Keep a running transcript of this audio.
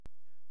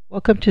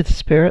Welcome to the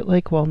Spirit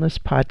Lake Wellness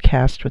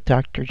Podcast with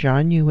Dr.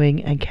 John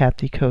Ewing and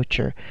Cathy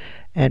Couture,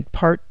 and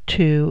part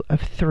 2 of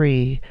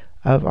 3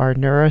 of our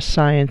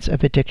Neuroscience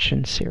of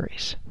Addiction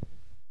series.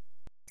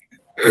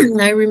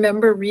 I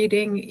remember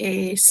reading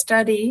a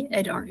study.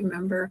 I don't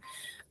remember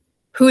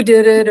who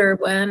did it or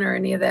when or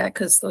any of that,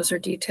 because those are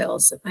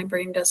details that my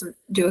brain doesn't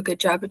do a good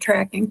job of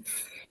tracking.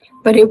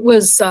 But it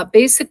was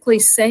basically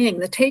saying,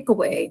 the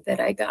takeaway that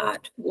I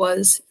got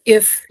was,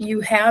 if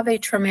you have a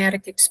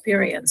traumatic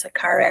experience, a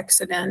car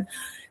accident,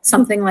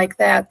 something like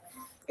that,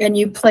 and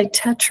you play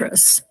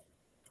Tetris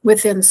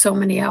within so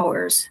many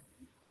hours,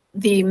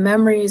 the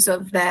memories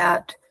of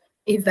that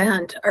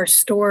event are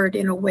stored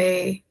in a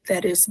way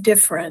that is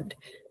different,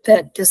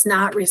 that does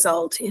not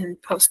result in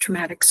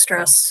post-traumatic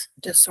stress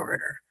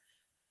disorder.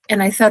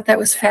 And I thought that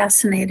was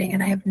fascinating,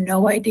 and I have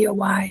no idea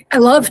why. I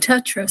love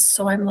Tetris,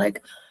 so I'm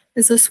like,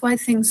 is this why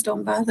things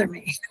don't bother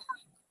me?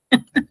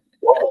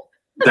 Well,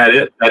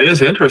 that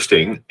is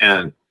interesting,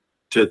 and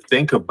to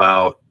think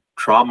about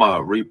trauma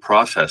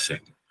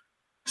reprocessing.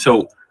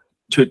 So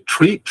to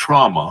treat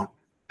trauma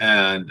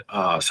and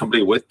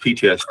somebody with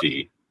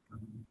PTSD,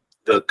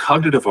 the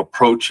cognitive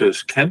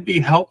approaches can be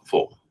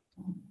helpful,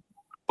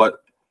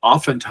 but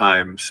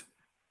oftentimes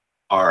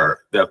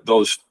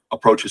those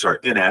approaches are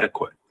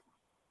inadequate.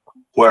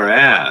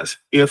 Whereas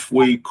if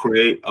we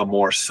create a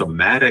more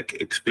somatic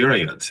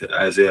experience,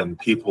 as in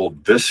people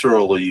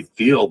viscerally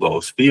feel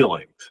those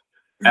feelings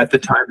at the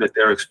time that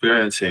they're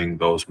experiencing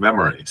those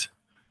memories,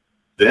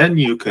 then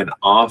you can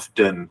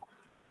often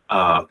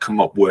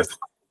come up with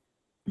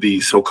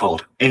the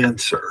so-called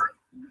answer,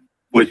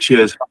 which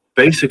is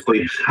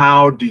basically,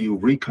 how do you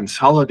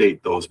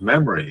reconsolidate those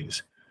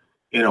memories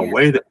in a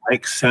way that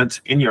makes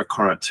sense in your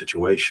current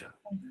situation?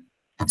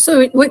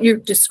 So what you're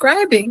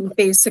describing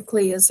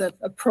basically is a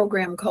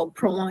program called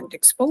prolonged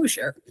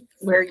exposure,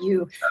 where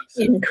you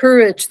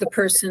encourage the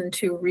person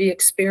to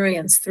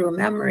re-experience through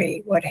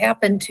memory what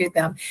happened to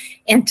them,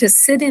 and to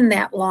sit in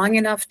that long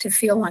enough to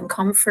feel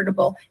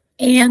uncomfortable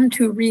and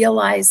to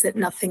realize that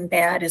nothing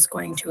bad is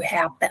going to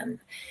happen.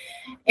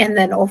 And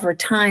then over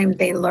time,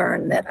 they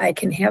learn that I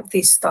can have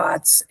these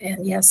thoughts,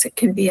 and yes, it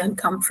can be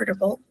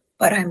uncomfortable,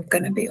 but I'm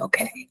going to be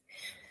okay.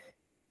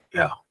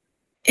 Yeah.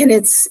 And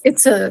it's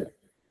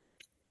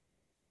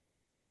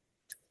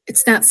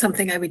not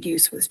something I would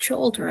use with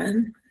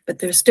children, but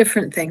there's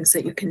different things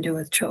that you can do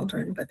with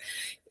children. But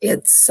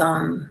it's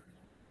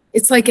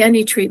like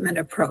any treatment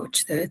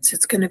approach, that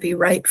it's going to be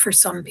right for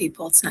some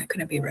people. It's not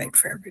going to be right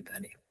for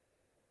everybody.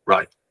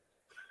 Right.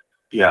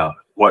 Yeah.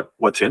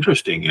 What's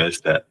interesting is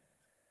that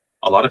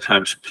a lot of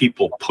times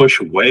people push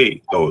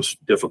away those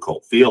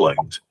difficult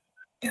feelings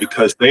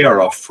because they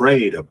are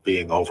afraid of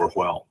being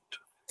overwhelmed.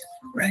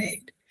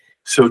 Right.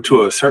 So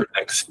to a certain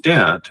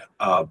extent,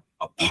 a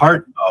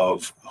part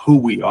of who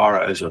we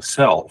are as a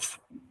self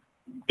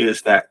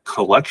is that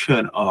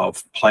collection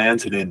of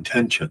plans and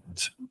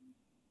intentions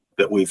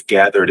that we've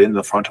gathered in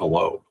the frontal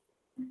lobe.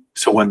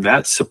 So when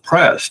that's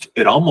suppressed,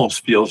 it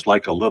almost feels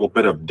like a little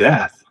bit of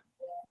death,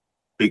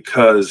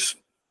 because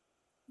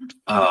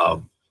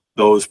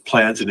those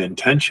plans and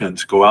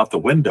intentions go out the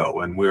window,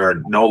 and we're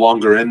no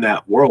longer in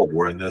that world.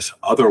 We're in this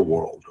other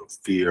world of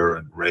fear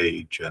and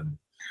rage, and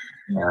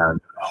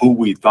who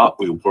we thought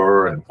we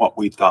were and what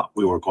we thought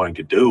we were going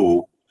to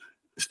do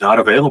is not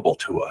available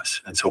to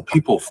us. And so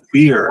people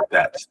fear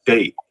that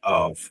state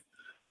of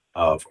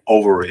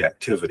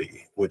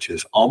overreactivity, which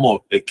is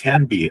almost, it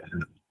can be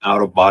an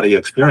out-of-body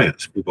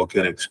experience. People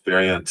can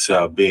experience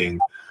being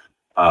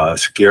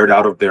scared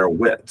out of their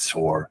wits,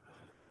 or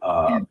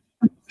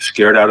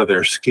scared out of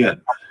their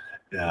skin,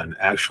 and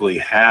actually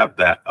have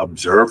that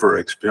observer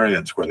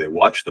experience where they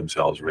watch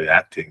themselves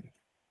reacting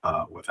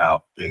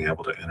without being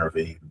able to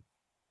intervene.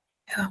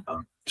 Yeah.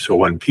 So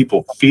when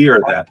people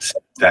fear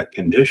that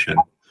condition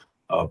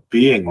of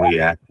being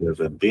reactive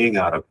and being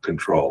out of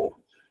control,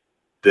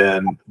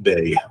 then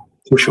they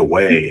push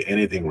away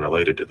anything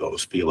related to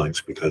those feelings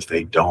because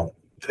they don't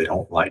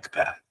like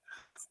that.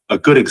 A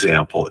good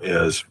example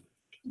is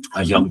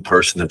a young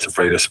person that's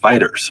afraid of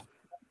spiders,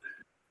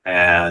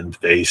 and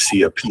they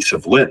see a piece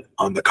of lint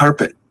on the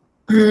carpet,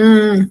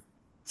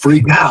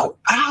 freak out,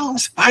 ow,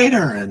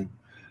 spider, and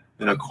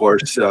of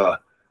course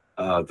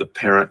the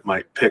parent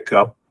might pick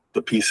up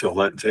the piece of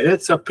lint and say,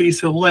 it's a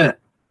piece of lint,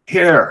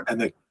 here,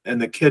 and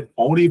the kid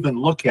won't even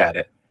look at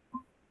it,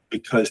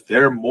 because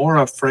they're more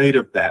afraid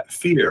of that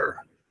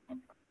fear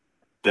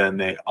than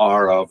they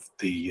are of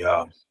the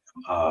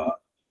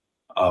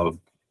of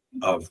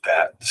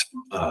that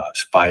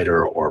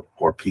spider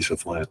or piece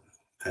of lint.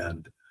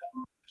 And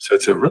so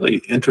it's a really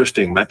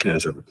interesting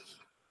mechanism.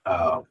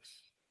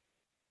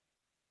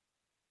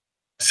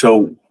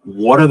 So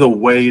what are the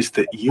ways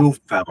that you've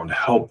found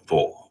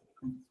helpful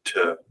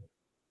to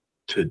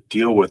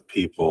deal with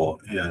people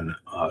in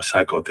a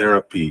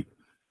psychotherapy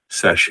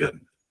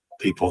session?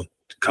 People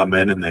come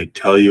in and they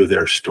tell you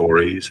their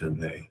stories, and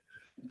they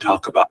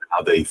talk about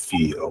how they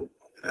feel.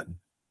 And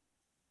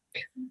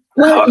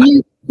Well,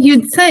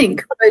 You'd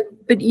think,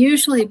 but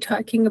usually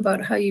talking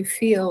about how you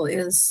feel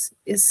is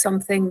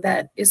something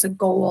that is a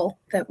goal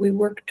that we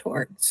work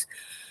towards.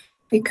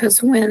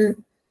 Because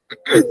when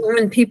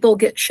people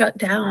get shut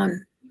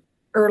down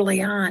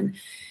early on,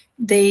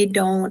 they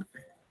don't,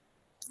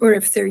 or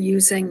if they're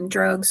using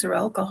drugs or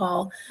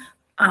alcohol,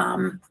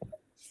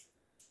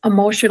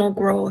 emotional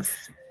growth,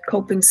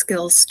 coping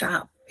skills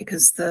stop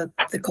because the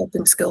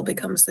coping skill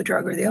becomes the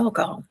drug or the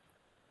alcohol.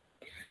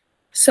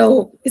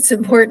 So it's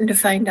important to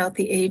find out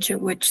the age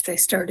at which they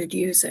started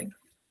using,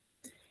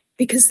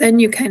 because then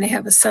you kind of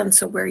have a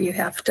sense of where you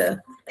have to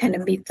kind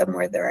of meet them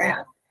where they're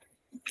at.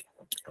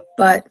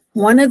 But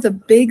one of the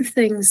big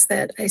things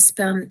that I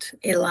spent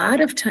a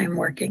lot of time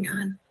working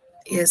on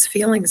is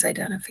feelings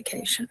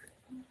identification.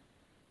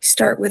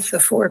 Start with the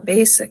 4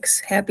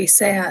 basics: happy,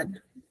 sad,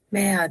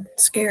 mad,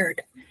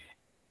 scared,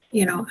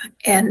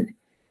 and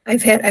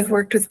I've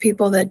worked with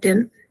people that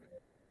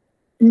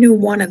knew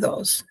one of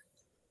those.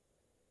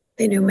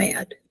 They knew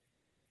mad,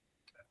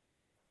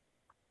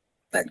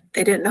 but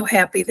they didn't know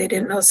happy, they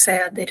didn't know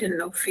sad, they didn't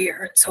know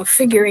fear. So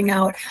figuring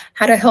out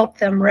how to help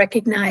them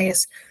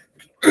recognize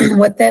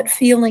what that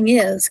feeling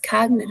is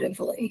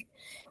cognitively,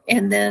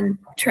 and then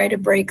try to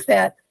break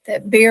that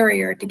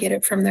barrier to get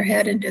it from their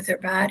head into their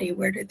body.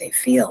 Where do they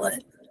feel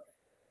it?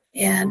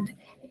 And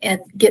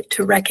get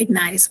to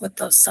recognize what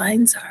those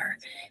signs are.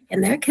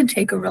 And that can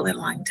take a really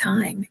long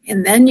time.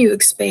 And then you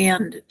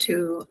expand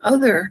to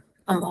other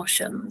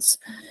emotions,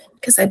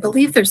 because I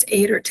believe there's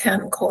 8 or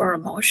 10 core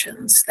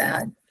emotions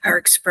that are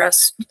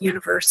expressed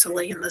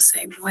universally in the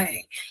same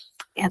way.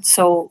 And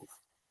so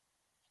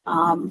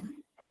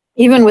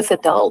even with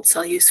adults,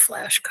 I'll use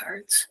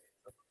flashcards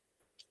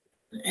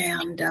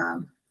and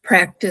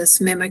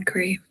practice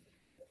mimicry,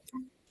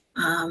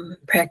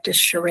 practice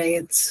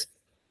charades.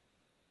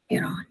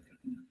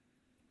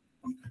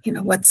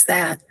 What's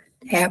that?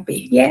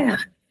 Happy? Yeah.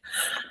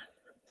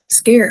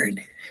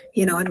 Scared?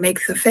 And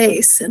make the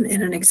face in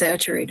an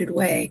exaggerated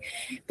way.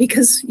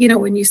 Because,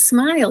 when you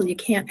smile, you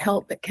can't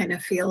help but kind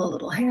of feel a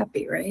little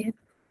happy, right?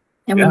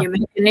 And when you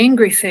make an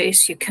angry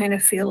face, you kind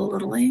of feel a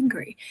little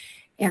angry.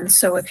 And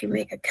so if you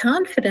make a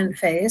confident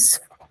face,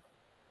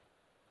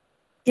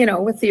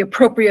 with the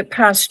appropriate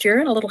posture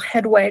and a little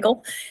head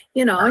waggle,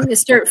 you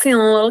start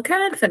feeling a little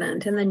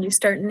confident, and then you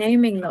start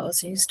naming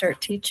those and you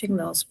start teaching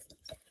those.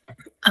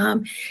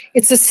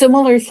 It's a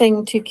similar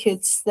thing to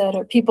kids that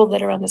are people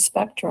that are on the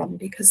spectrum,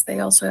 because they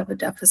also have a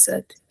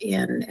deficit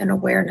in an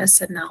awareness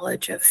and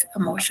knowledge of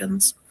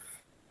emotions.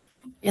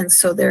 And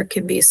so there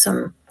can be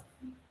some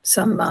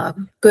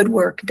good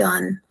work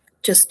done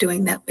just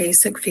doing that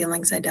basic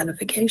feelings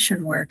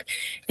identification work.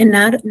 And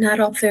not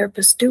all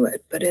therapists do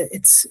it, but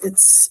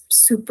it's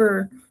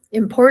super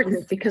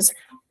important, because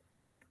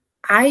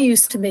I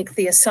used to make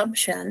the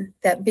assumption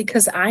that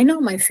because I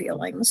know my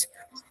feelings,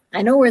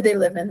 I know where they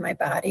live in my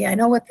body, I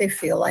know what they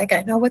feel like,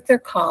 I know what they're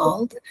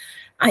called,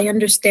 I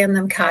understand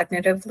them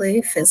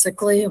cognitively,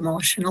 physically,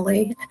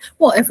 emotionally.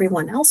 Well,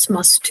 everyone else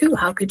must too.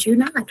 How could you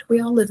not? We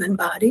all live in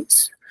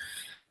bodies.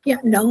 Yeah,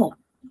 no.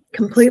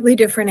 Completely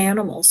different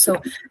animals.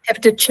 So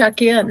have to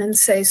check in and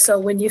say, so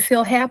when you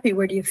feel happy,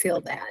 where do you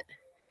feel that?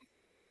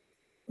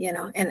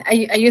 And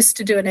I used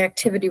to do an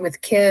activity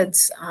with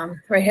kids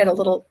where I had a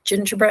little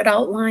gingerbread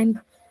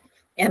outline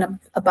and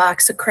a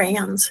box of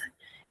crayons.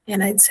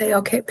 And I'd say,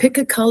 okay, pick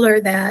a color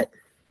that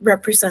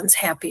represents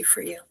happy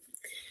for you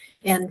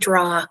and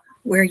draw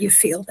where you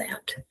feel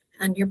that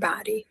on your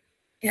body.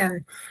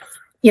 And,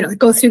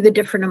 go through the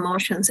different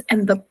emotions.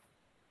 And the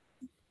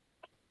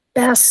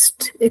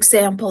best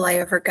example I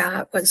ever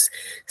got was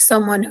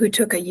someone who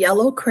took a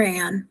yellow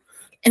crayon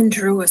and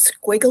drew a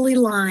squiggly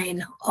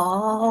line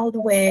all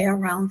the way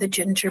around the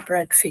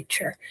gingerbread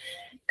creature.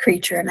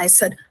 And I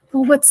said,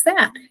 well, what's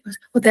that? He goes,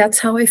 well, that's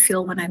how I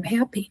feel when I'm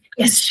happy.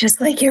 It's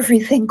just like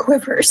everything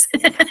quivers.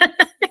 And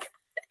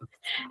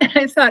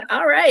I thought,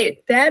 all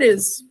right,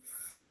 that's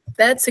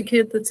a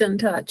kid that's in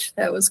touch.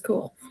 That was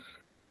cool.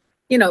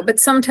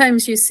 But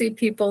sometimes you see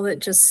people that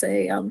just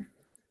say,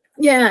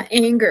 yeah,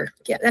 anger.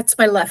 Yeah, that's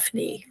my left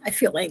knee. I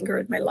feel anger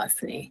in my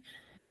left knee.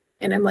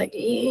 And I'm like,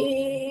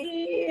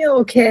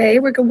 okay,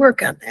 we're going to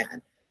work on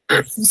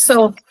that.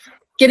 So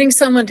getting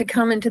someone to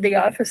come into the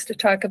office to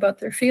talk about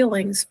their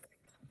feelings,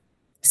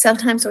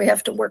 sometimes we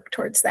have to work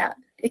towards that.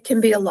 It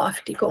can be a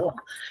lofty goal.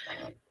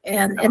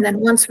 And then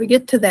once we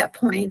get to that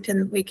point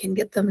and we can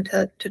get them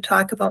to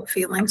talk about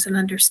feelings and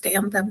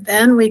understand them,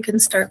 then we can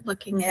start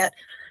looking at,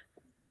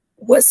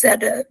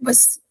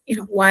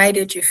 why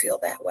did you feel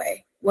that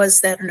way?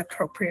 Was that an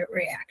appropriate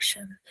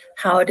reaction?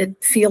 How did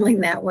feeling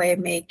that way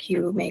make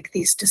you make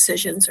these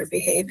decisions or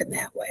behave in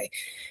that way?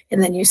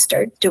 And then you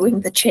start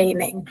doing the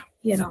chaining,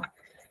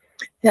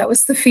 That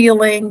was the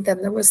feeling,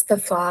 then there was the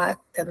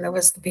thought, then there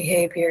was the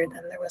behavior,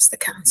 then there was the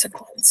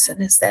consequence.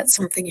 And is that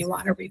something you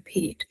want to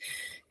repeat?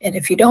 And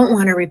if you don't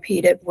want to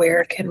repeat it,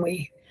 where can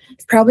we?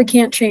 Probably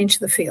can't change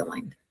the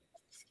feeling,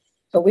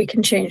 but we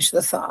can change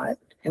the thought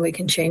and we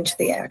can change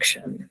the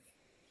action.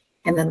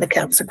 And then the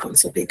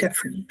consequence will be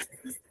different.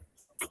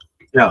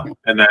 Yeah.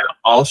 And then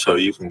also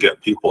you can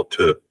get people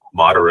to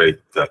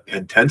moderate the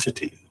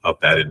intensity of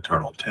that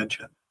internal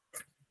tension.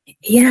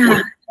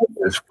 Yeah.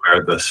 Which is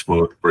where the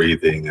smooth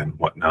breathing and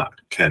whatnot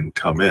can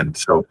come in.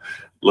 So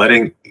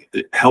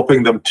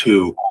helping them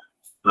to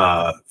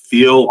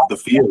feel the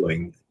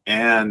feeling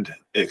and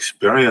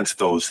experience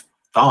those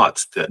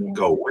thoughts that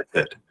go with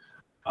it,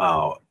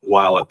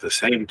 while at the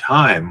same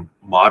time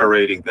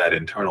moderating that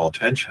internal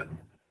tension.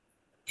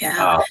 And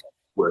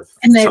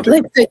I'd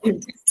like that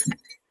you,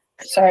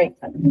 sorry.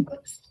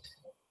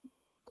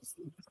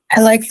 I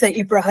like that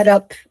you brought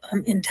up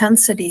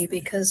intensity,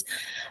 because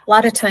a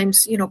lot of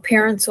times,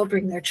 parents will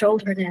bring their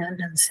children in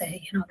and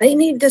say, they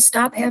need to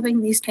stop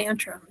having these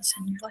tantrums.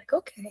 And you're like,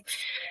 okay.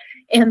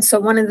 And so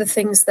one of the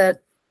things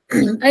that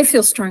I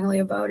feel strongly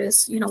about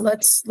is,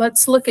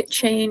 let's look at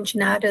change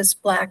not as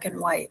black and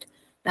white,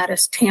 not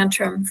as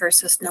tantrum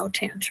versus no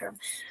tantrum.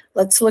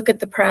 Let's look at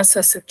the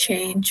process of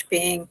change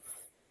being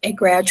a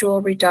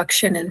gradual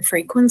reduction in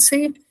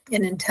frequency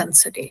and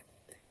intensity.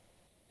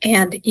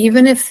 And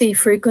even if the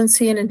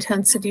frequency and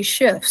intensity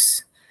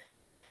shifts,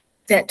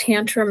 that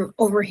tantrum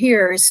over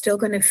here is still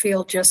going to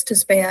feel just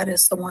as bad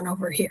as the one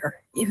over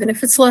here, even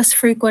if it's less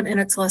frequent and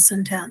it's less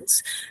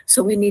intense.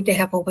 So we need to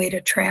have a way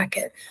to track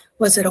it.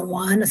 Was it a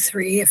 1, a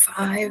 3, a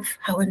 5?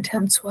 How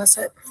intense was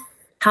it?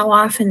 How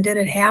often did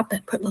it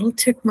happen? Put little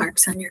tick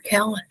marks on your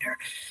calendar,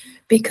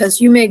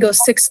 because you may go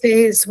 6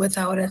 days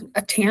without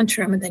a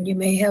tantrum, and then you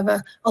may have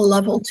a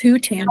level 2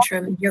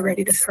 tantrum and you're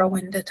ready to throw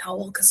in the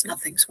towel because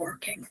nothing's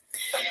working.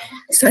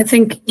 So I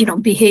think,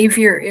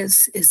 behavior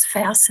is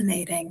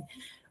fascinating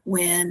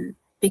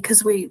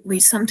because we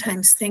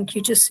sometimes think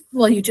you just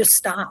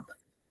stop.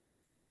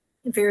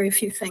 Very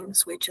few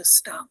things we just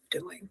stop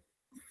doing.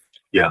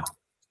 Yeah.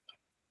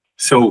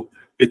 So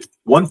it's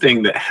one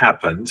thing that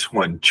happens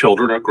when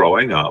children are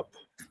growing up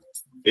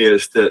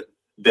is that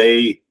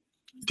they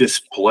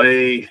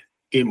display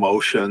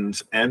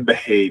emotions and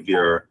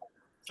behavior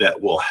that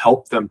will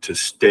help them to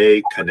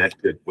stay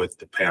connected with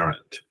the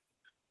parent.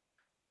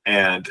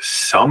 And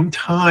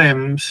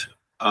sometimes,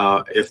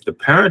 if the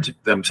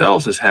parent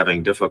themselves is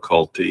having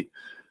difficulty,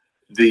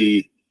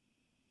 the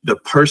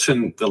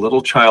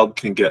little child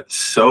can get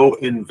so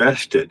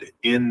invested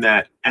in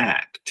that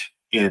act,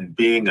 in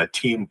being a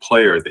team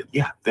player,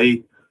 that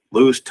they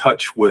lose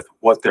touch with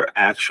what they're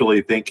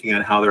actually thinking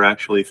and how they're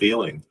actually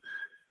feeling.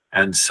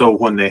 And so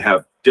when they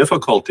have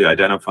difficulty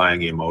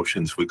identifying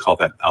emotions, we call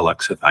that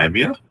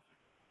alexithymia.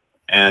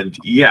 And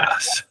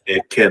yes,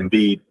 it can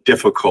be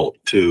difficult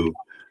to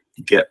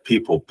get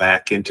people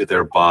back into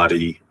their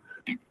body,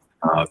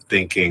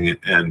 thinking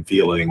and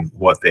feeling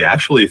what they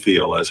actually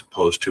feel, as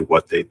opposed to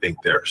what they think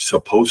they're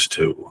supposed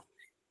to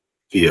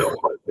feel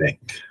or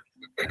think.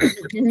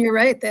 And you're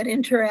right, that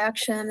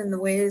interaction and the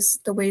ways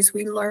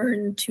we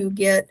learn to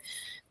get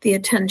the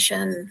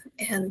attention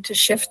and to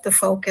shift the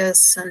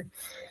focus. And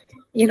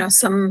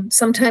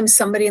sometimes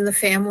somebody in the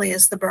family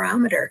is the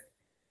barometer.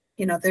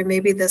 There may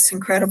be this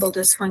incredible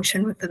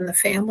dysfunction within the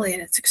family,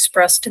 and it's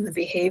expressed in the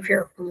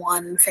behavior of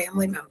one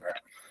family member.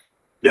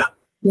 Yeah.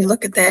 You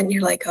look at that and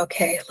you're like,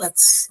 okay,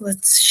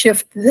 let's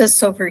shift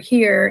this over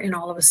here, and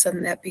all of a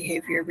sudden that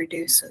behavior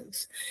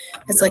reduces.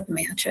 It's like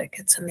magic.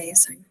 It's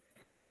amazing.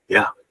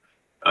 Yeah,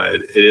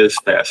 it is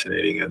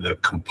fascinating. And the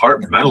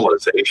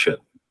compartmentalization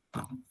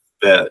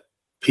that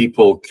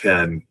people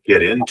can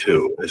get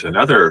into is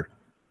another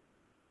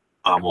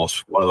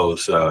almost one of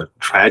those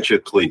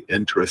tragically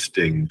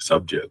interesting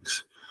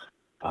subjects.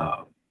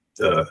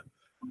 The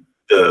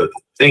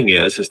thing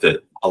is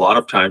that a lot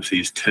of times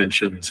these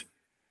tensions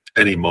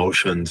and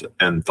emotions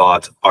and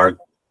thoughts are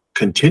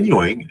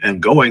continuing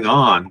and going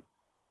on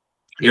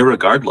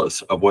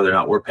irregardless of whether or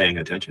not we're paying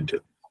attention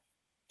to.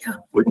 Yeah.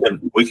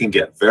 We can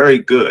get very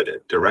good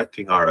at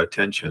directing our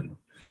attention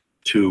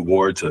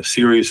towards a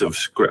series of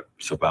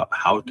scripts about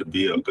how to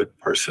be a good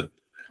person.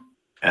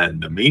 And in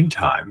the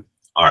meantime,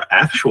 our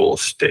actual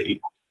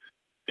state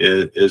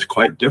is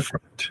quite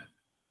different.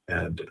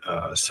 And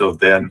so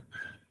then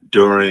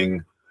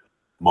during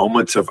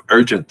moments of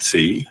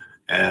urgency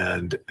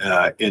and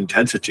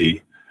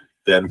intensity,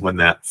 then when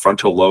that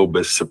frontal lobe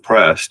is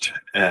suppressed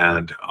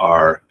and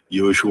our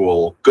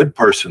usual good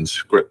person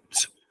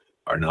scripts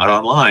are not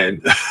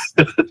online,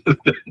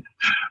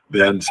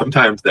 then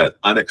sometimes that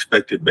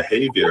unexpected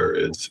behavior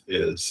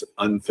is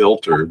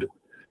unfiltered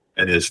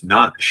and is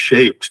not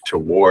shaped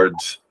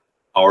towards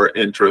our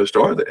interest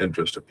or the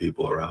interest of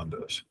people around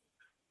us.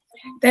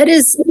 That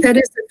is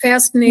a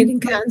fascinating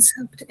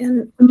concept,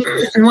 and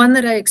one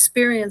that I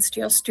experienced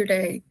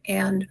yesterday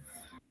and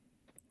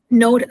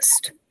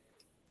noticed.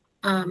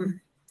 I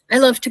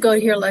love to go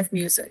hear live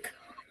music,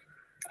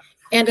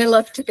 and I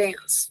love to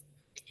dance.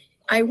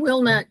 I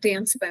will not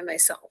dance by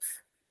myself.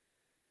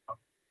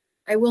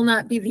 I will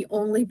not be the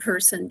only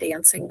person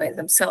dancing by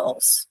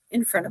themselves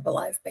in front of a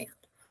live band.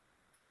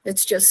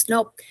 It's just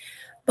nope.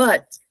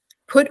 But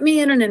put me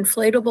in an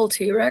inflatable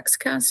T-Rex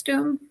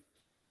costume,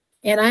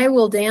 and I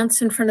will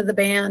dance in front of the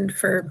band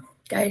for,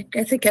 I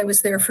think I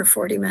was there for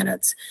 40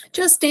 minutes,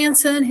 just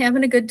dancing,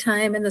 having a good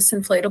time in this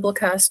inflatable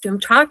costume,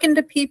 talking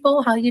to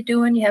people, how you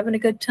doing? You having a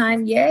good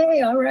time?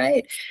 Yay, all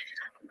right.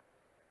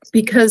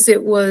 because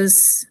it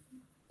was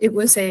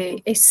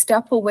a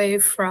step away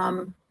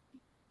from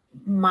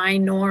my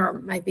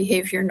norm, my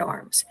behavior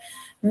norms.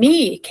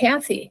 Me,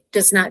 Kathy,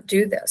 does not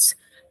do this.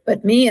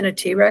 But me in a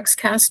T-Rex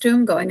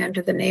costume going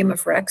under the name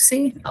of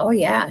Rexy, oh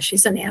yeah,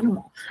 she's an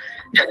animal.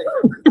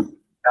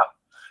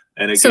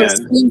 And again, so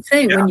same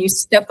thing when you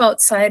step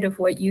outside of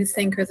what you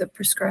think are the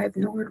prescribed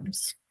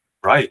norms.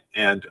 Right.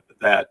 And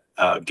that,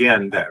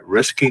 again, that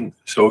risking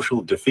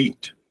social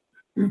defeat.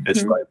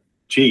 It's like,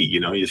 gee,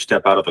 you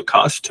step out of the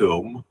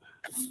costume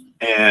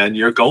and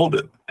you're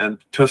golden. And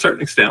to a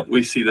certain extent,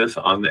 we see this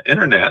on the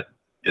internet,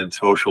 in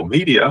social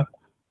media,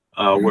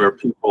 where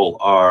people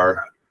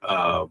are,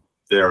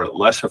 they're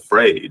less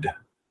afraid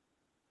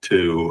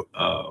to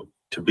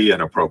be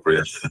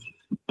inappropriate.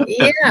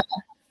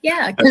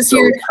 Yeah, because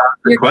you're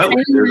there's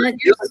a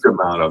huge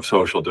amount of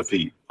social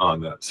defeat on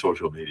that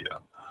social media.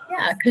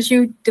 Yeah, because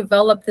you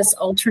develop this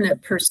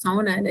alternate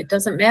persona, and it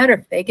doesn't matter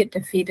if they get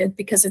defeated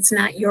because it's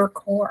not your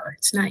core.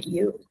 It's not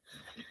you.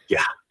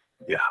 Yeah.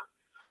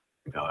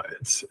 No,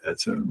 it's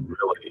a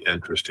really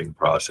interesting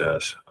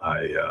process.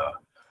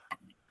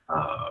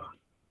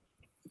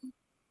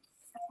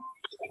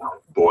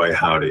 Boy,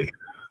 howdy.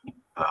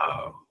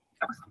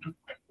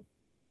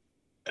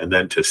 And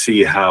then to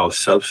see how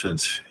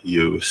substance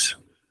use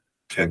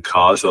can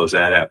cause those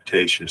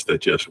adaptations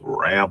that just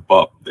ramp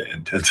up the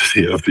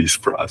intensity of these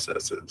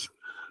processes.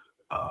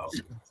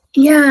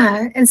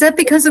 Yeah. Is that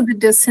because of the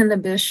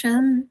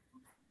disinhibition?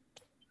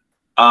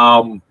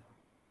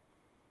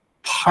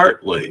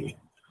 Partly.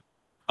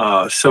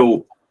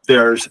 So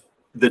there's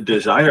the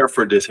desire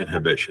for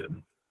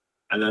disinhibition,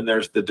 and then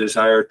there's the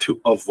desire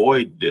to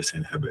avoid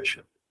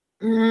disinhibition.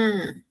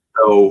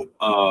 So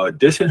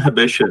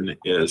disinhibition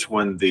is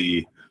when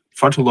the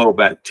frontal lobe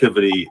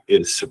activity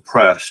is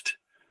suppressed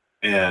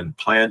and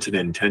plans and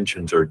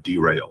intentions are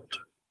derailed.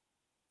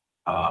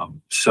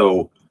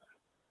 So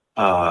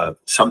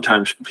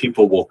sometimes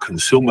people will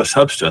consume a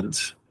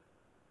substance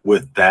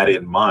with that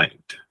in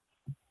mind.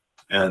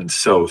 And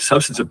so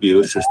substance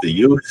abuse is the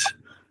use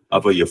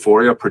of a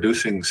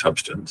euphoria-producing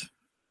substance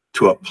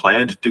to a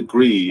planned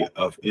degree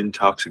of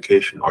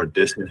intoxication or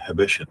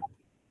disinhibition.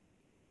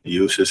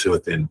 Use is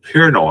within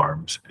peer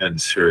norms,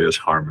 and serious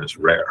harm is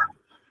rare.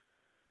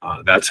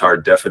 That's our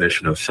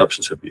definition of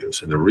substance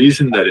abuse. And the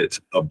reason that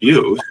it's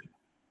abuse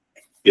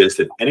is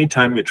that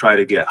anytime you try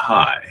to get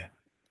high,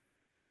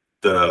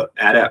 the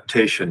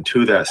adaptation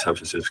to that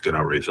substance is going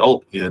to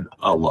result in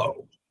a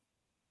low.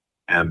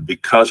 And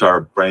because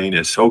our brain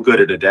is so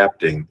good at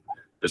adapting,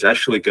 there's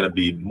actually going to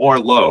be more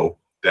low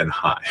than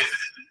high.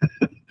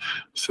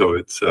 So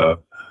it's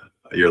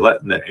you're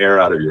letting the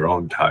air out of your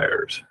own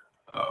tires.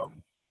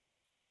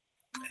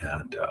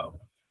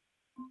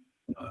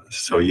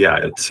 So yeah,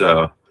 it's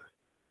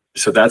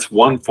so that's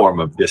one form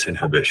of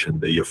disinhibition,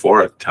 the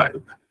euphoric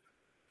type.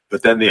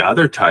 But then the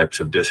other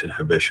types of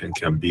disinhibition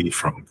can be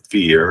from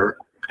fear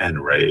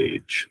and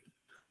rage.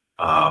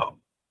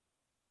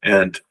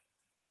 And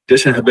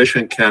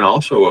disinhibition can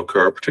also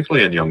occur,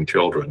 particularly in young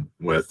children,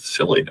 with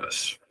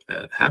silliness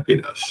and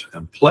happiness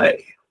and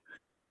play.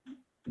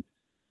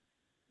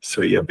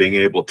 So yeah, being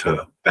able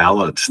to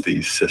balance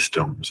these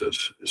systems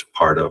is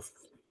part of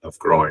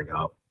growing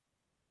up.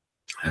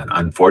 And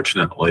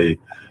unfortunately,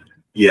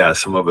 yeah,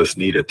 some of us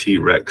need a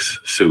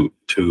T-Rex suit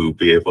to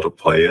be able to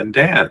play and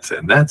dance.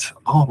 And that's,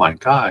 oh my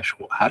gosh,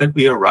 how did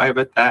we arrive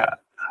at that?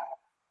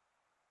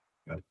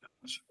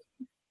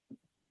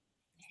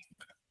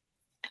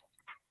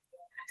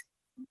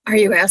 Are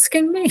you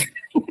asking me?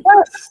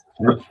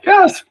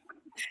 Yes.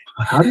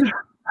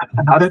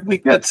 How did we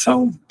get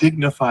so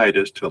dignified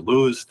as to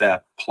lose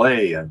that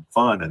play and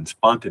fun and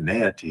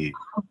spontaneity?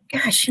 Oh,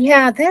 gosh,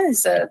 yeah, that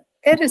is a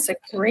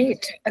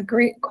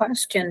great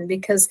question,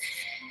 because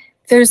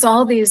there's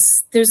all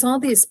these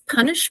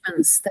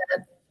punishments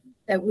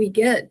that we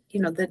get.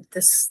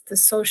 The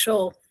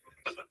social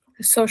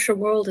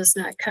world is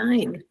not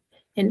kind,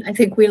 and I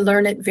think we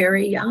learn it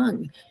very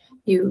young.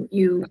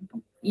 You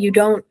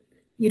don't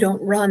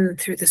run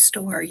through the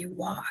store, you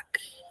walk.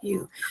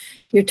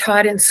 You're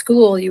taught in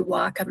school, you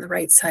walk on the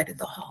right side of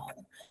the hall.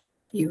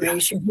 You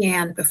raise your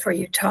hand before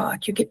you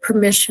talk. You get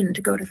permission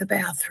to go to the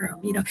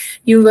bathroom.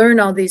 You learn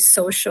all these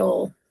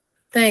social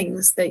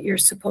things that you're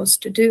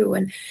supposed to do.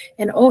 And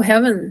oh,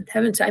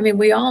 heavens, I mean,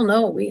 we all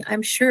know,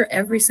 I'm sure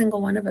every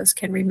single one of us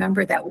can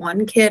remember that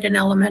one kid in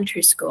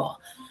elementary school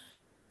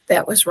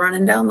that was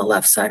running down the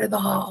left side of the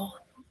hall,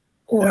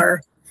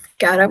 or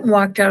got up and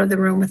walked out of the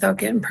room without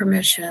getting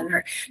permission,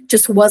 or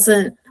just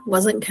wasn't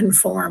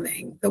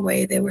conforming the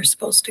way they were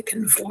supposed to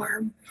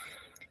conform.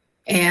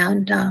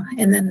 And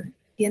then,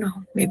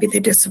 maybe they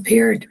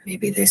disappeared.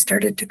 Maybe they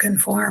started to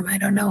conform. I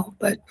don't know.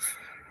 But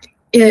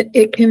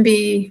it can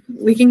be,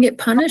 we can get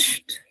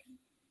punished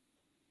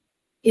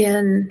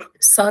in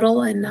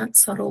subtle and not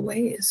subtle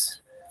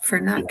ways for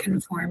not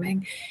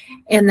conforming.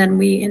 And then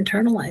we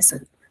internalize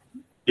it.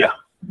 Yeah.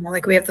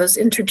 Like we have those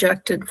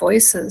interjected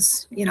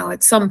voices.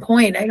 At some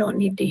point, I don't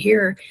need to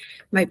hear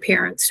my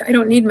parents. I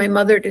don't need my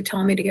mother to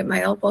tell me to get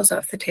my elbows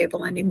off the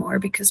table anymore,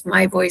 because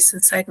my voice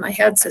inside my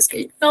head says,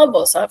 get your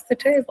elbows off the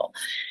table.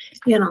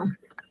 you know.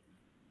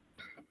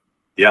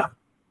 Yeah.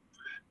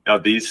 Now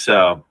these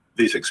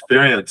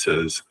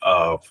experiences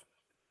of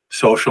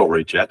social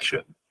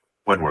rejection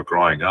when we're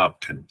growing up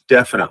can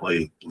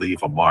definitely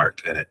leave a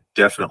mark, and it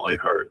definitely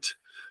hurts.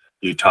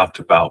 You talked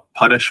about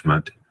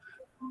punishment.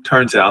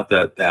 Turns out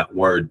that that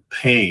word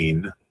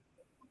pain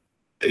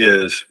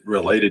is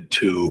related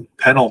to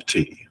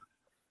penalty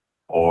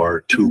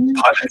or to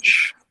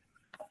punish,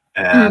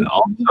 and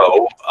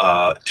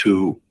also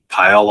to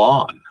pile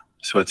on.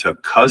 So it's a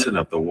cousin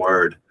of the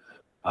word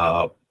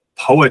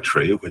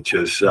poetry, which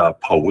is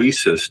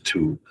poesis,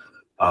 to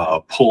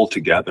pull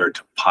together,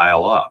 to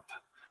pile up.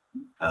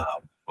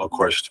 Of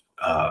course,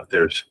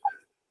 there's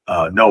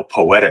no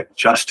poetic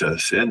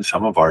justice in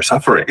some of our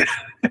suffering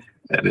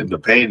and in the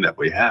pain that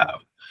we have.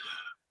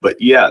 But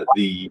yeah,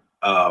 the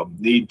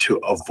need to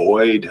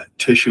avoid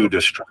tissue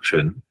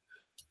destruction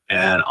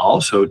and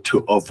also to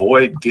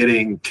avoid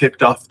getting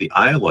kicked off the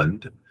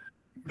island,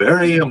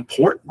 very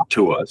important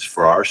to us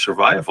for our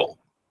survival.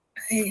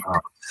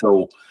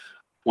 So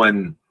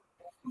when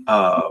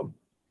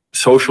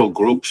social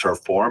groups are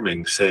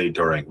forming, say,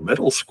 during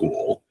middle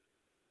school,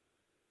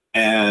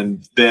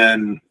 and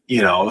then,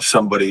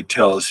 somebody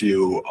tells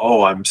you,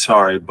 oh, I'm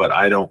sorry, but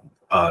I don't,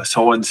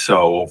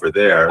 so-and-so over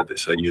there,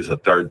 so use a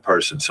third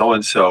person,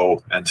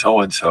 so-and-so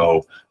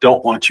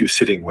don't want you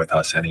sitting with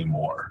us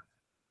anymore.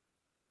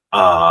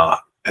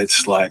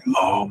 It's like,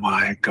 oh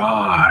my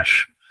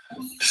gosh,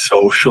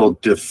 social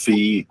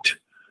defeat,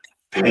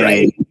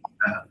 pain,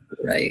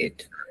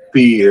 right,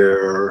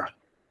 fear,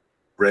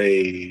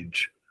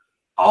 rage,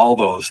 all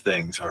those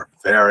things are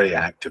very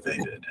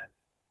activated.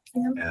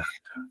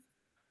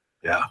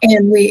 Yeah.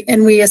 And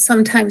we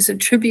sometimes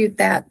attribute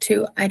that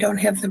to, I don't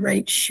have the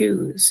right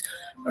shoes,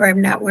 or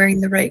I'm not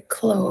wearing the right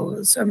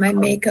clothes, or my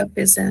makeup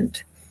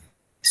isn't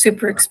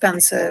super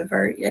expensive,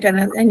 or I don't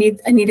know, I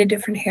need a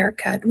different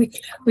haircut.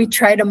 We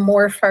try to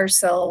morph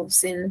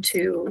ourselves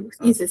into,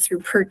 either through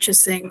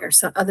purchasing or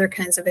some other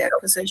kinds of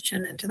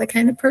acquisition, into the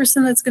kind of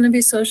person that's going to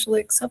be socially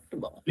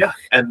acceptable. Yeah.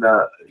 And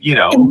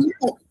and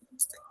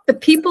the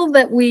people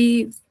that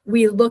we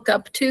look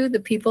up to, the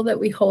people that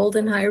we hold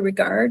in high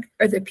regard,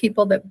 are the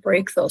people that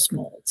break those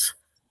molds.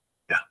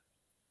 Yeah.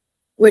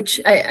 Which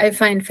I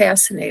find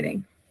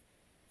fascinating.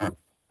 Yeah.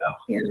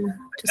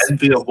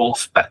 Enviable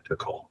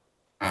spectacle.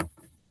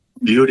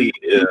 Beauty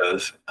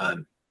is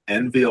an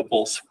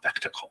enviable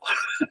spectacle.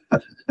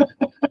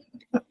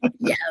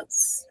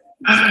 Yes.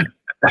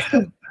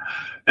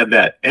 And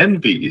that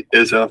envy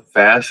is a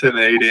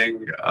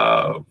fascinating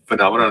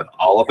phenomenon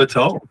all of its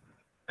own.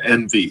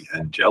 Envy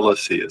and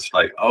jealousy. It's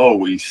like, oh,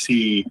 we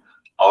see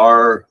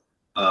our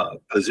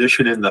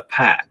position in the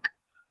pack,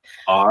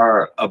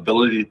 our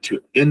ability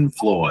to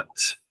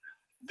influence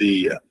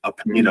the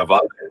opinion of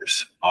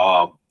others,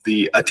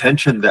 the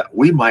attention that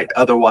we might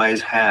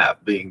otherwise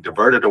have being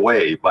diverted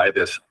away by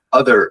this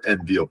other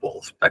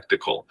enviable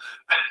spectacle.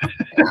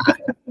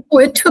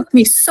 Well, it took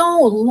me so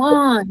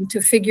long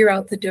to figure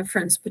out the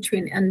difference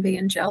between envy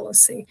and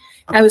jealousy.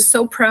 I was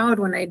so proud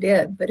when I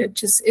did, but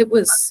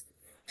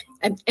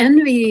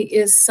envy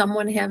is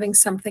someone having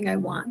something I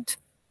want.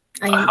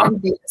 I am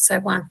envious. I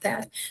want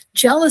that.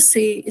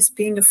 Jealousy is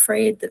being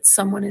afraid that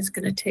someone is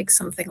going to take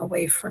something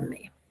away from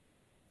me.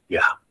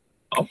 Yeah.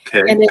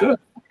 Okay. And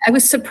I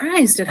was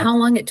surprised at how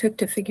long it took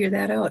to figure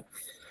that out.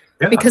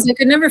 Yeah. Because I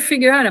could never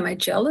figure out, am I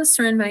jealous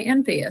or am I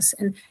envious?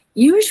 And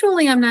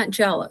usually I'm not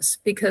jealous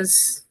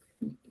because,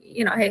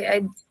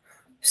 if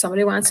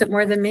somebody wants it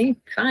more than me,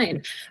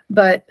 fine.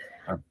 But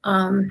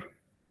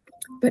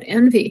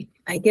envy,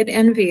 I get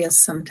envious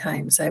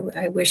sometimes. I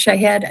wish I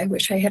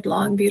had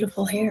long,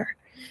 beautiful hair.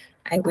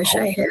 I wish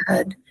I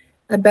had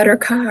a better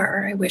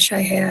car. I wish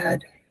I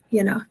had,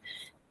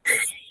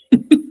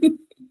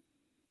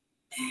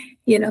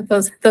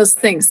 those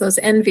things, those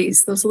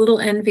envies, those little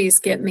envies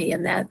get me.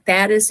 And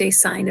that is a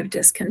sign of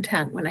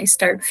discontent. When I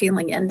start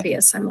feeling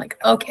envious, I'm like,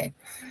 okay,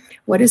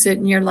 what is it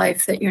in your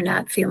life that you're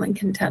not feeling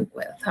content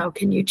with? How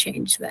can you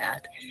change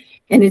that?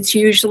 And it's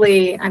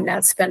usually, I'm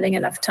not spending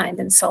enough time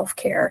in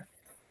self-care.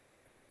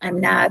 I'm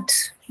not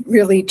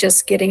really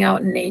just getting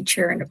out in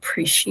nature and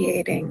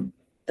appreciating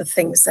the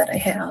things that I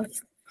have.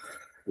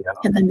 Yeah.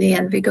 And then the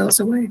envy goes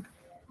away.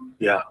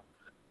 Yeah.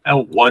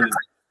 And one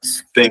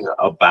thing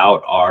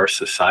about our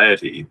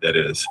society that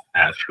is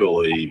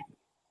actually,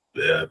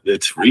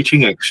 it's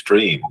reaching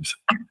extremes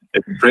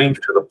to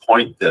the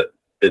point that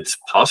it's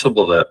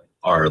possible that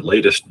our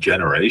latest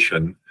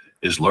generation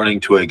is learning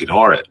to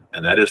ignore it.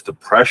 And that is the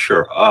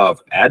pressure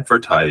of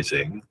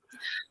advertising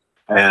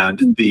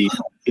and the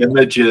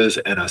images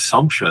and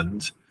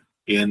assumptions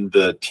in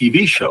the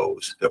TV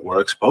shows that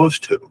we're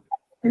exposed to.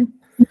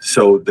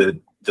 So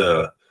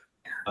the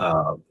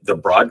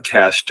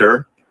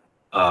broadcaster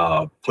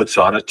puts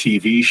on a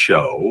TV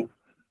show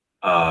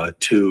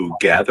to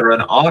gather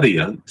an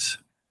audience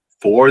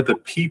for the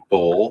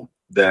people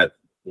that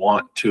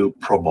want to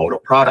promote a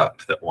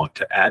product, that want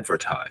to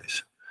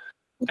advertise.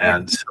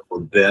 And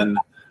so then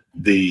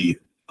the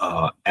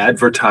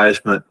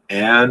advertisement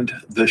and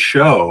the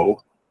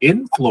show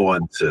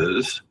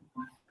influences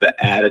the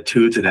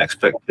attitudes and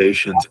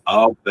expectations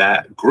of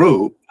that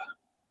group.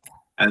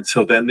 And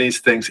so then these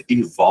things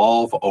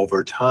evolve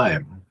over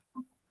time.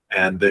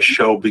 And the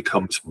show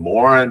becomes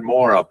more and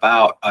more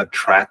about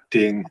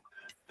attracting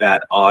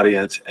that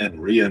audience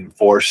and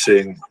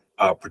reinforcing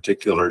a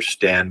particular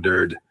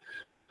standard,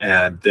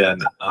 and then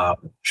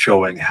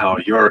showing how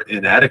you're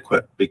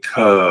inadequate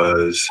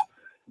because,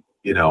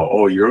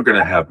 you're going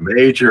to have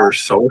major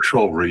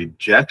social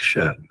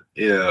rejection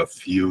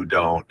if you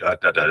don't, you're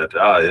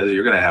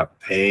going to have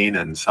pain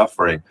and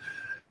suffering.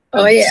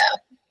 Oh, yeah.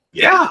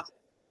 Yeah.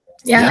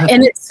 Yeah,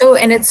 and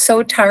it's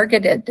so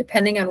targeted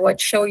depending on what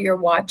show you're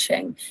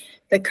watching.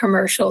 The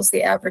commercials,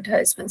 the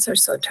advertisements are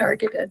so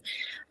targeted.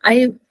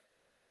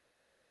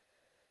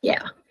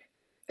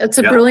 That's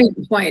a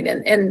brilliant point.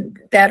 And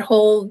that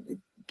whole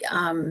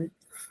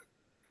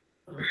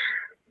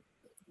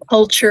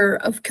culture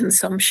of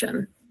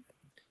consumption,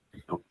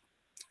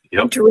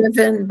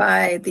 driven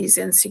by these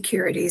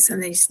insecurities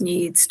and these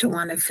needs to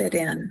want to fit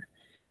in.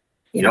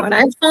 And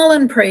I've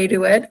fallen prey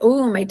to it.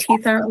 Oh, my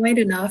teeth aren't white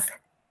enough.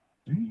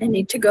 I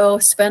need to go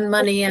spend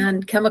money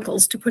on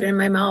chemicals to put in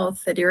my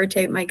mouth that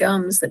irritate my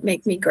gums, that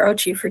make me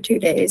grouchy for 2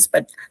 days,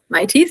 but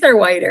my teeth are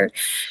whiter,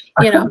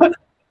 or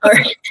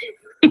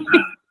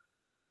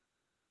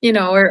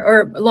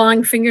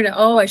long fingernail.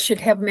 Oh, I should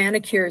have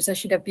manicures. I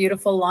should have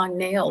beautiful long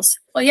nails.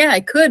 Well, yeah, I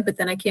could, but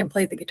then I can't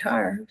play the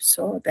guitar.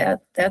 So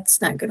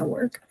that's not going to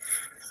work.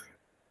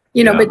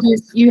 But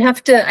you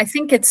have to, I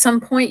think at some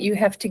point you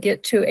have to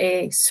get to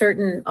a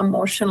certain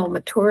emotional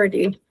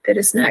maturity that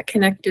is not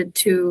connected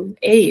to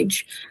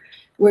age,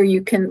 where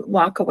you can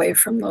walk away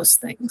from those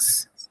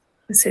things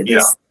and say,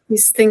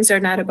 these things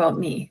are not about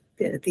me.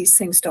 These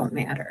things don't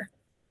matter.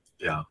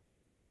 Yeah.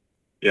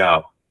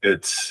 Yeah.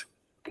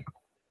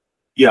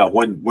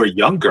 When we're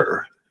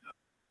younger,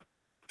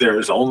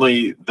 there's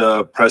only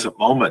the present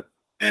moment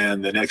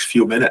and the next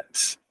few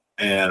minutes.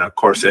 And of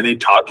course, any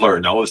toddler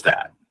knows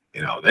that.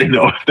 They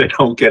know if they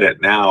don't get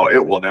it now,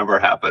 it will never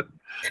happen.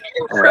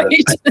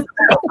 Right.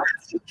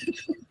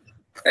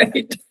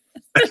 Right.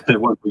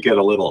 And when we get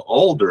a little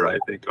older, I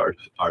think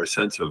our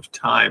sense of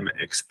time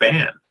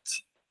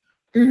expands.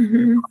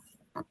 Mm-hmm.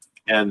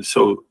 And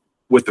so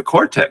with the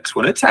cortex,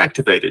 when it's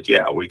activated,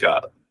 we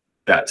got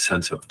that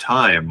sense of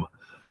time.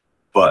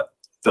 But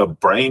the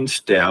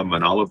brainstem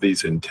and all of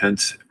these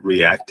intense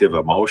reactive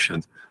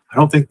emotions, I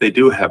don't think they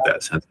do have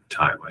that sense of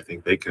time. I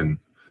think they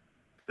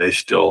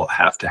still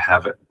have to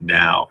have it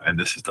now, and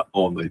this is the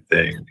only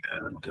thing.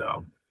 And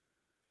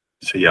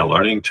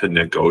learning to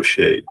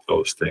negotiate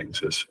those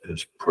things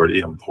is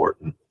pretty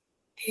important.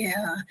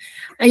 Yeah,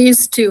 I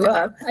used to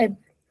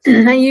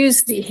I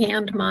use the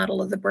hand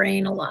model of the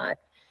brain a lot,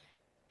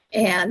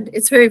 and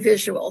it's very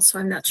visual, so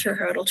I'm not sure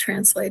how it'll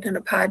translate in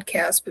a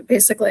podcast, but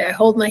basically I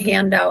hold my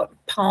hand out,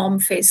 palm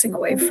facing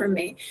away from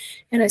me,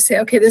 and I say,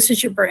 okay, this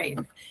is your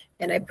brain.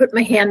 And I put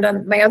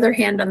my other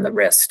hand on the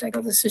wrist. I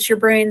go, this is your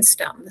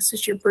brainstem. This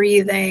is your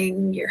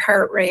breathing, your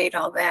heart rate,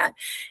 all that.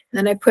 And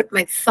then I put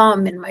my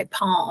thumb in my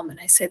palm and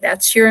I say,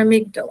 that's your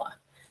amygdala.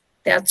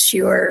 That's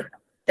your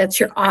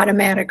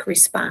automatic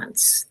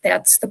response.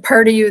 That's the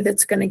part of you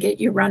that's going to get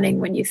you running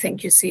when you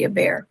think you see a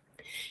bear.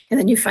 And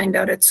then you find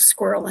out it's a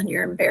squirrel and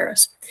you're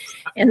embarrassed.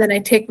 And then I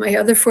take my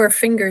other 4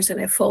 fingers and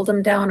I fold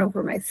them down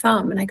over my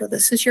thumb and I go,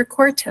 this is your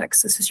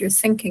cortex. This is your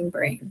thinking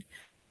brain.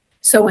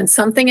 So when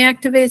something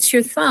activates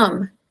your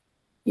thumb,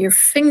 your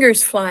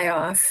fingers fly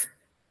off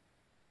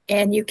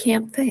and you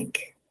can't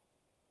think.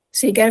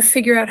 So you got to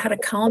figure out how to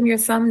calm your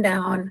thumb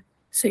down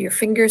so your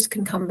fingers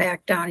can come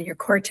back down and your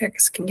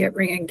cortex can get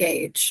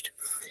re-engaged.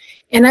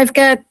 And I've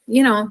got,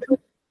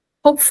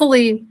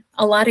 hopefully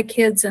a lot of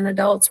kids and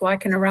adults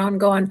walking around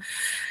going,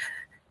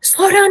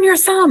 slow down your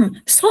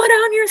thumb, slow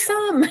down your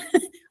thumb.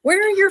 Where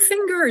are your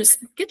fingers?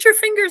 Get your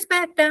fingers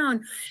back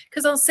down.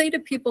 Because I'll say to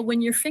people, when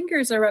your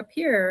fingers are up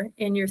here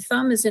and your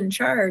thumb is in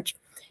charge,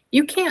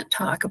 you can't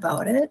talk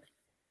about it.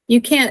 You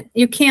can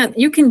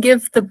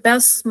give the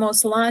best,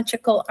 most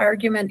logical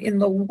argument in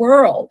the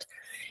world,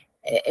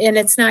 and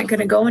it's not going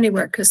to go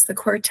anywhere because the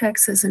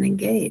cortex isn't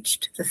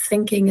engaged. The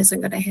thinking isn't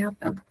going to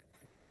happen.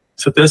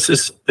 So this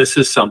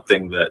is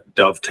something that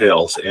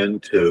dovetails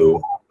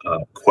into a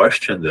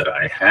question that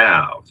I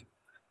have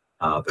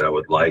that I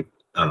would like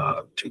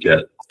to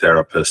get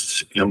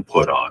therapists'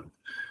 input on.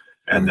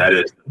 And that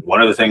is,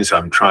 one of the things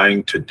I'm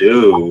trying to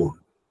do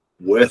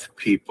with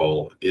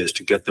people is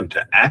to get them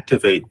to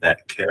activate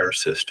that care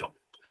system,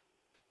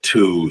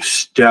 to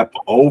step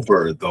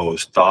over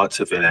those thoughts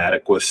of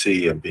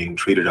inadequacy and being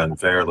treated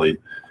unfairly,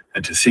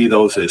 and to see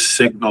those as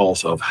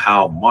signals of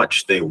how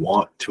much they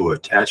want to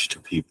attach to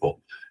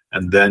people,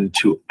 and then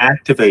to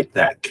activate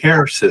that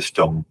care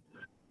system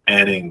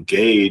and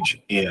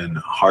engage in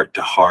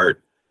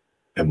heart-to-heart,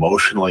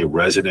 emotionally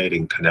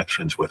resonating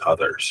connections with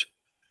others.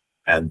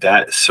 And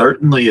that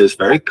certainly is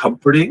very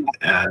comforting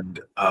and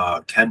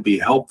can be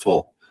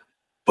helpful,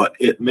 but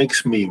it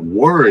makes me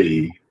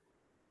worry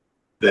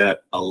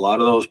that a lot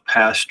of those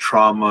past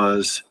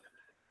traumas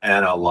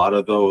and a lot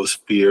of those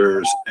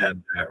fears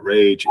and that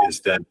rage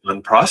is then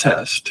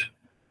unprocessed.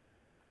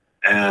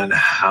 And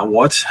how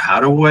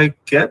do I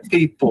get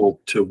people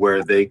to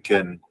where they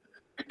can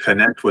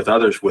connect with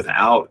others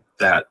without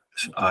that?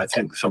 I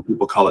think some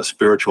people call it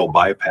spiritual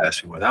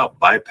bypassing, without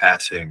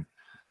bypassing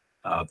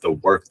the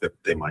work that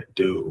they might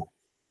do.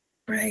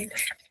 Right.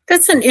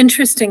 That's an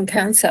interesting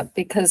concept,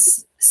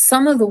 because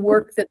some of the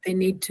work that they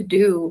need to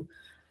do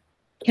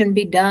can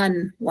be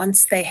done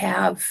once they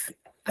have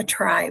a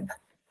tribe,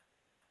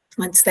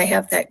 once they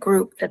have that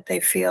group that they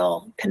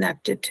feel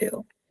connected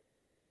to.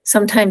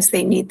 Sometimes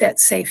they need that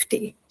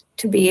safety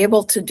to be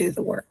able to do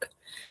the work.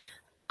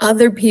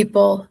 Other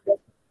people,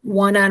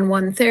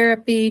 one-on-one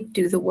therapy,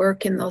 do the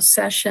work in those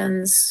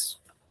sessions,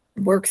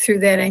 work through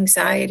that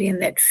anxiety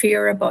and that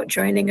fear about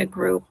joining a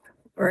group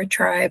or a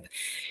tribe,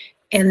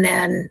 and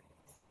then,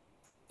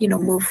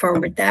 move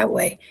forward that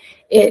way.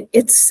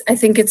 I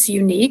think it's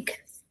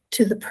unique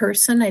to the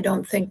person. I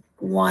don't think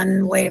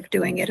one way of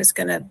doing it is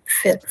going to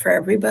fit for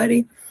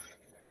everybody.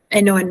 I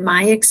know in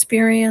my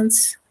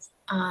experience,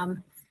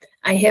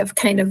 I have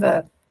kind of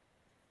a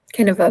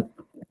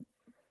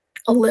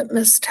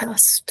litmus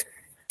test.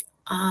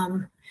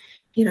 Do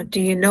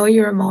you know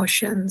your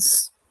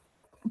emotions?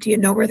 Do you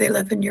know where they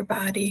live in your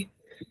body?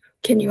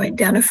 Can you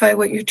identify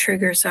what your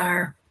triggers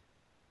are?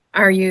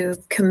 Are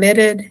you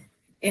committed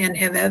and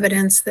have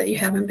evidence that you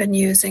haven't been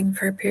using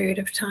for a period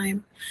of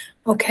time?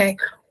 Okay.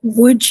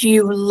 Would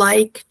you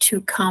like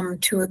to come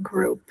to a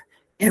group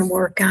and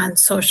work on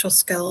social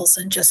skills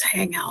and just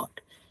hang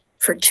out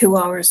for 2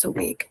 hours a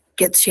week?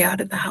 Gets you out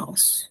of the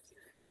house.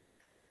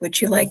 Would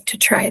you like to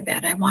try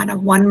that? I want a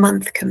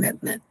 1-month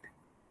commitment.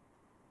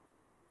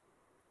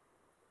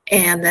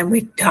 And then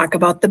we talk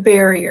about the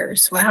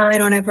barriers. Well, I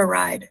don't have a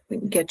ride. We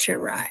can get you a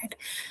ride.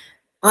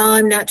 Well,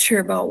 I'm not sure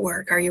about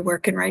work. Are you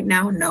working right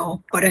now?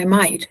 No, but I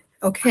might.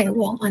 Okay,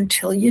 well,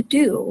 until you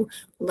do,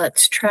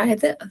 let's try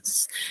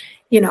this.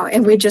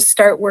 And we just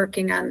start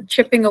working on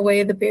chipping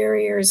away the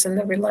barriers and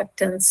the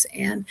reluctance.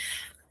 And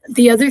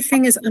the other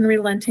thing is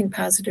unrelenting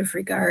positive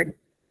regard.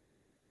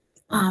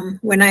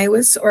 When I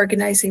was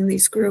organizing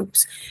these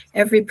groups,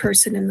 every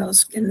person in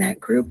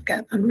that group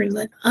got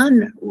unrelenting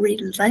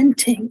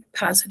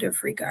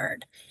positive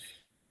regard.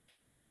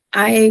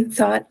 I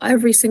thought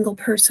every single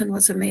person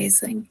was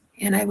amazing,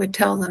 and I would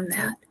tell them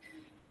that.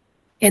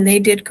 And they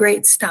did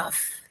great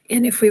stuff.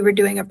 And if we were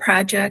doing a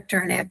project or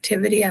an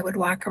activity, I would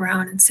walk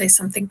around and say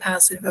something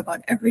positive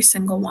about every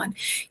single one.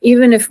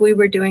 Even if we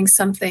were doing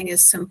something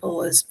as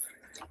simple as,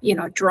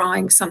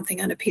 drawing something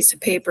on a piece of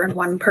paper and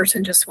one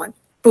person just went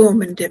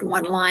boom and did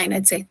one line,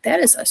 I'd say, that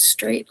is a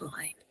straight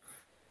line.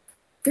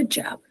 Good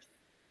job.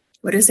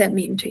 What does that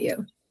mean to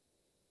you?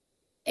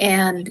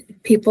 And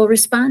people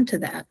respond to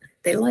that.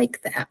 They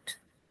like that.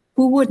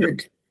 Who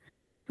wouldn't?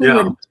 Who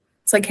wouldn't?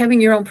 It's like having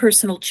your own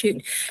personal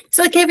cheerleader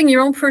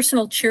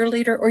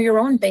or your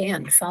own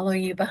band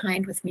following you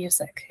behind with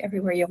music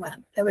everywhere you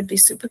went. That would be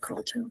super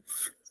cool too.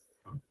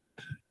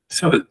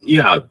 So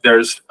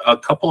there's a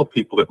couple of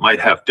people that might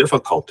have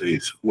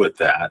difficulties with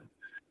that.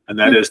 And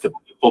that is the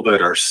people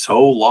that are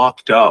so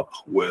locked up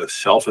with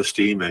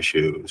self-esteem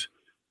issues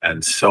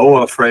and so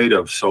afraid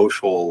of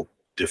social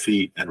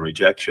defeat and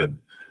rejection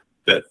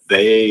that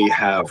they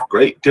have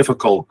great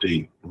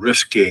difficulty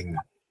risking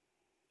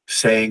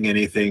saying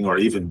anything or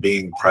even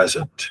being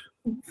present.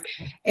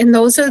 And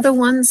those are the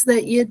ones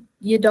that you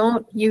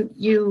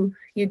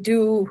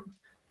do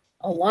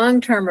a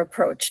long-term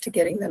approach to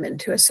getting them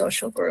into a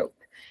social group.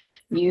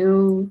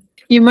 You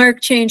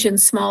mark change in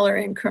smaller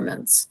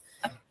increments.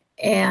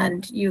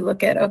 And you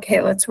look at,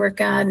 okay, let's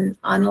work on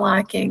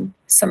unlocking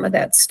some of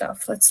that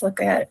stuff. Let's look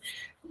at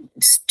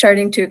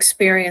starting to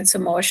experience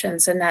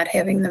emotions and not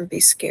having them be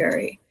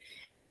scary.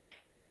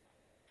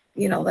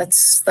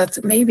 Let's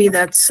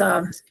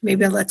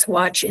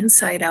watch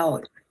Inside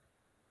Out,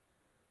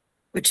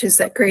 which is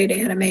that great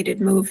animated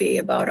movie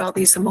about all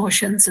these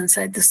emotions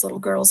inside this little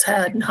girl's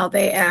head and how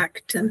they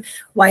act and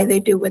why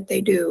they do what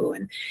they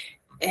do.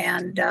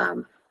 And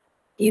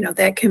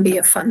that can be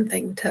a fun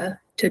thing to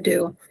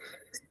do.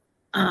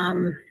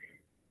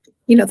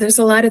 There's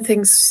a lot of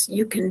things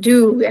you can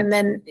do, and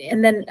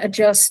then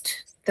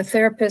adjust. The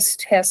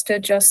therapist has to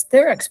adjust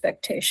their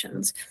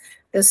expectations.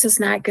 This is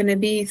not going to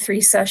be 3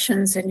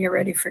 sessions and you're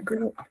ready for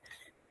group.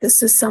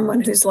 This is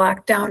someone who's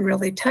locked down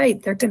really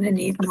tight. They're going to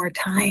need more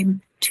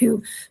time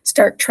to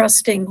start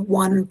trusting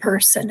one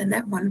person, and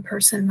that one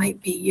person might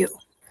be you.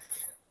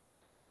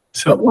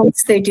 But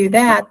once they do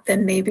that,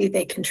 then maybe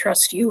they can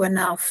trust you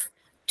enough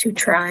to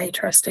try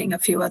trusting a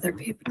few other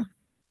people.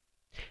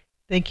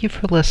 Thank you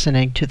for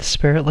listening to the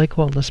Spirit Lake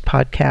Wellness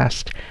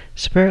Podcast.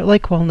 Spirit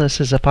Lake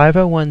Wellness is a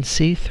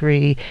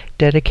 501c3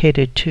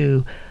 dedicated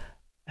to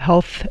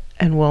health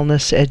and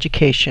wellness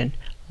education.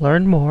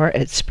 Learn more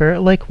at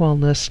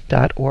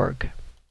spiritlakewellness.org.